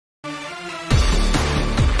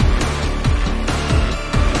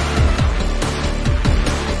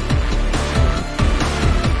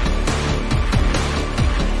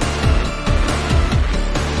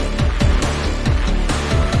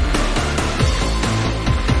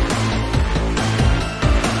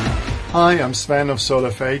Hi, I'm Sven of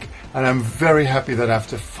Solar Fake, and I'm very happy that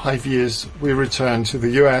after 5 years we returned to the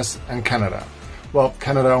US and Canada. Well,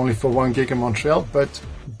 Canada only for 1 gig in Montreal, but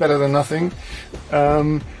better than nothing.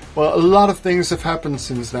 Well, a lot of things have happened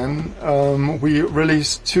since then. We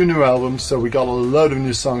released 2 new albums, so we got a load of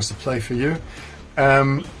new songs to play for you.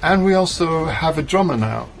 And we also have a drummer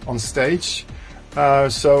now on stage.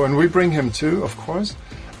 And we bring him too, of course.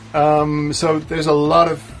 So there's a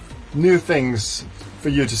lot of new things for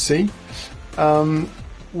you to see.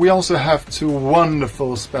 We also have 2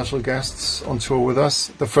 wonderful special guests on tour with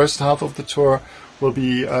us. The first half of the tour will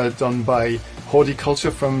be done by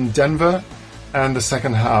Horticulture from Denver, and the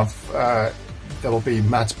second half there will be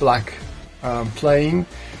Matt Black playing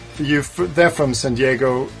for you. They're from San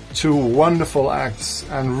Diego. 2 wonderful acts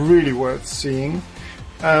and really worth seeing.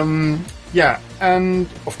 Yeah, and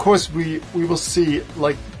of course we will see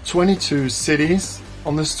like 22 cities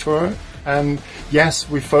on this tour. And yes,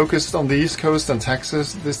 we focused on the East Coast and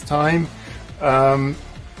Texas this time,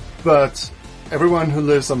 but everyone who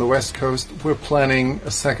lives on the West Coast, we're planning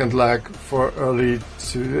a second leg for early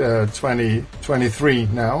to 2023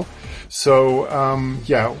 now. So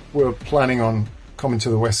yeah, we're planning on coming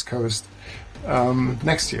to the West Coast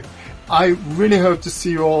next year. I really hope to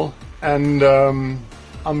see you all, and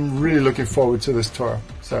I'm really looking forward to this tour.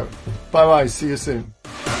 So bye bye, see you soon.